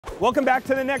Welcome back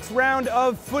to the next round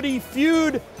of Footy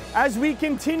Feud. As we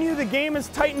continue, the game has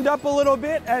tightened up a little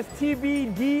bit as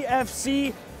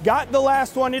TBDFC got the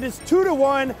last one. It is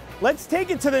 2-1. Let's take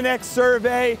it to the next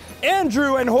survey.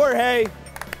 Andrew and Jorge.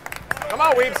 Come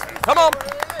on, Weebs. Come on.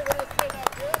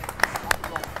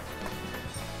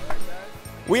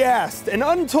 We asked an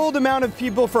untold amount of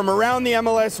people from around the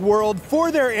MLS world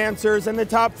for their answers, and the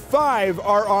top 5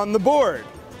 are on the board.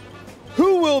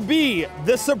 Who will be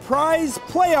the surprise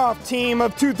playoff team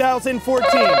of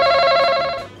 2014?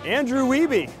 Andrew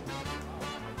Wiebe.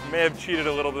 May have cheated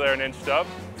a little bit there and inched up.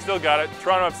 Still got it.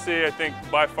 Toronto FC, I think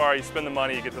by far you spend the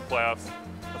money, you get to the playoffs.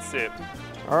 Let's see it.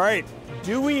 All right.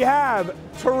 Do we have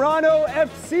Toronto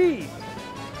FC?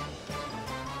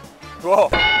 Whoa.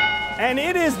 And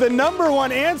it is the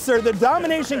 #1 answer. The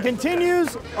domination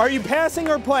continues. Are you passing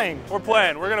or playing? We're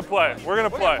playing. We're going to play. We're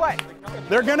going to play.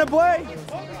 They're going to play?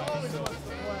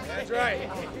 That's right.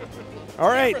 All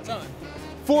right.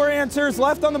 4 answers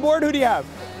left on the board. Who do you have?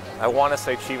 I want to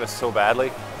say Chivas so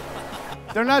badly,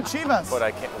 They're not Chivas. but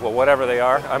I can't. Well, whatever they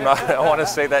are, I'm not. I want to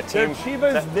say that They're team.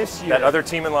 Chivas this year. That other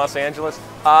team in Los Angeles.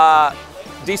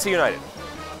 DC United.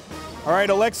 All right,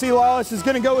 Alexi Lalas is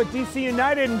going to go with DC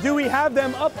United. And do we have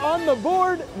them up on the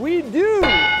board? We do.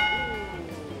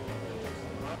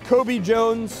 Cobi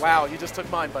Jones. Wow, you just took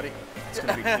mine, buddy. It's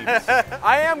going to be Chivas.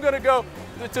 I am going to go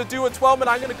to do a Twellman.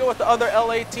 I'm going to go with the other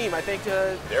LA team. I think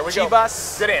There we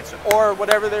Chivas. go. Good answer. Or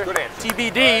whatever they're Good answer.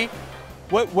 TBD.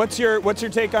 What's your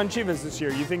take on Chivas this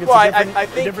year? You think it's Well, a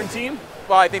think- different team?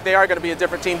 Well, I think they are going to be a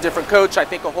different team, different coach. I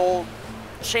think a whole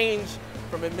change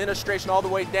from administration all the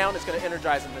way down is going to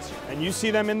energize them this year. And you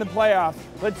see them in the playoff.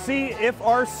 Let's see if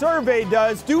our survey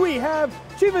does. Do we have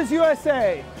Chivas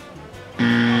USA?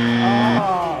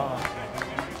 Oh.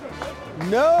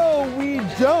 No, we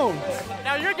don't.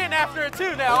 Now you're getting after it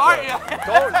too now, aren't you?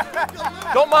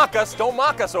 Don't mock us. Don't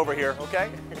mock us over here, okay?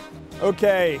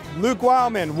 Okay, Luke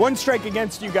Wileman, 1 strike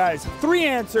against you guys. 3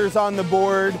 answers on the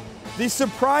board. The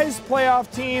surprise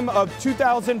playoff team of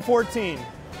 2014.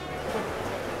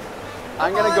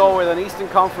 I'm going to go with an Eastern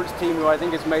Conference team who I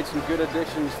think has made some good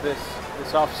additions this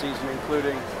offseason,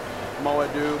 including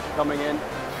Moadu coming in,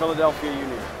 Philadelphia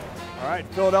Union. All right,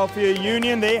 Philadelphia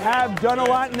Union, they have done a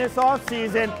lot in this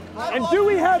offseason. And do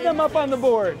we have them up on the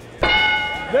board?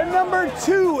 The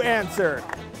 #2 answer.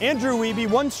 Andrew Wiebe,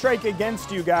 1 strike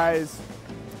against you guys.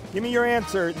 Give me your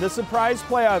answer, the surprise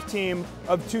playoff team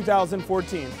of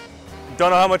 2014.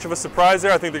 Don't know how much of a surprise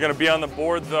there. I think they're going to be on the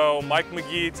board, though. Mike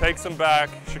McGee takes them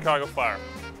back. Chicago Fire.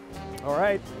 All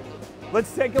right,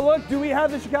 let's take a look. Do we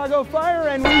have the Chicago Fire?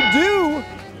 And we do.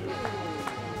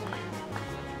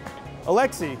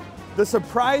 Alexi, the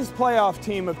surprise playoff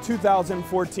team of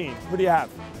 2014. Who do you have?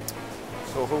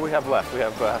 So who we have left? We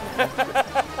have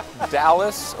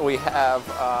Dallas. We have.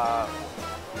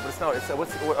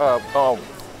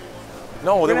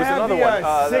 No, there was another one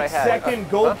that I had. 6-second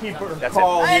goalkeeper That's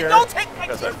call Hey, here. don't take my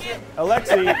ticket!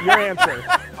 Alexi, your answer.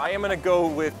 I am going to go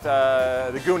with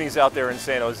the Goonies out there in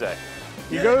San Jose.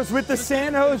 He goes with the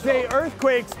San Jose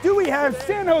Earthquakes. Do we have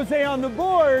San Jose on the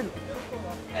board?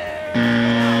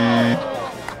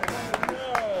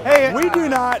 Hey, We do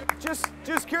not. just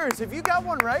curious, have you got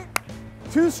one right?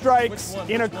 2 strikes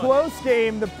in a close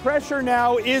game. The pressure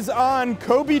now is on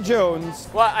Cobi Jones.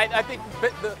 Well, I think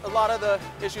a lot of the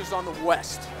issues on the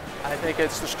West. I think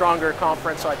it's the stronger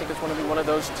conference, so I think it's going to be one of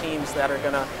those teams that are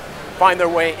going to find their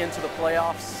way into the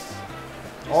playoffs.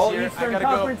 All year. Eastern I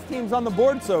gotta Conference teams on the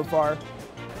board so far.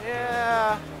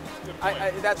 Yeah,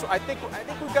 I think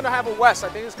we're going to have a West. I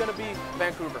think it's going to be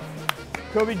Vancouver.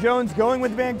 Cobi Jones going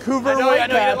with Vancouver I know you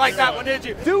Whitecaps. didn't like that one, did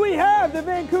you? Do we have the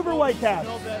Vancouver Whitecaps?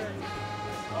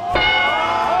 Oh!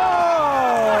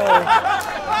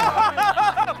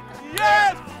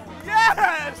 Yes!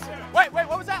 Yes! Wait, what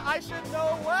was that? I should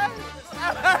know what?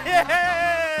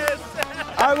 Yes!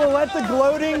 I will let the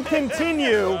gloating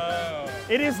continue.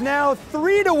 It is now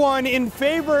 3-1 in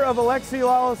favor of Alexi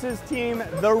Lalas' team,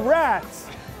 the Rats,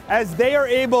 as they are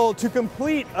able to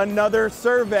complete another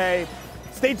survey.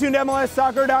 Stay tuned to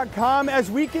MLSsoccer.com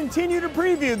as we continue to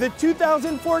preview the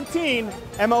 2014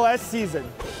 MLS season.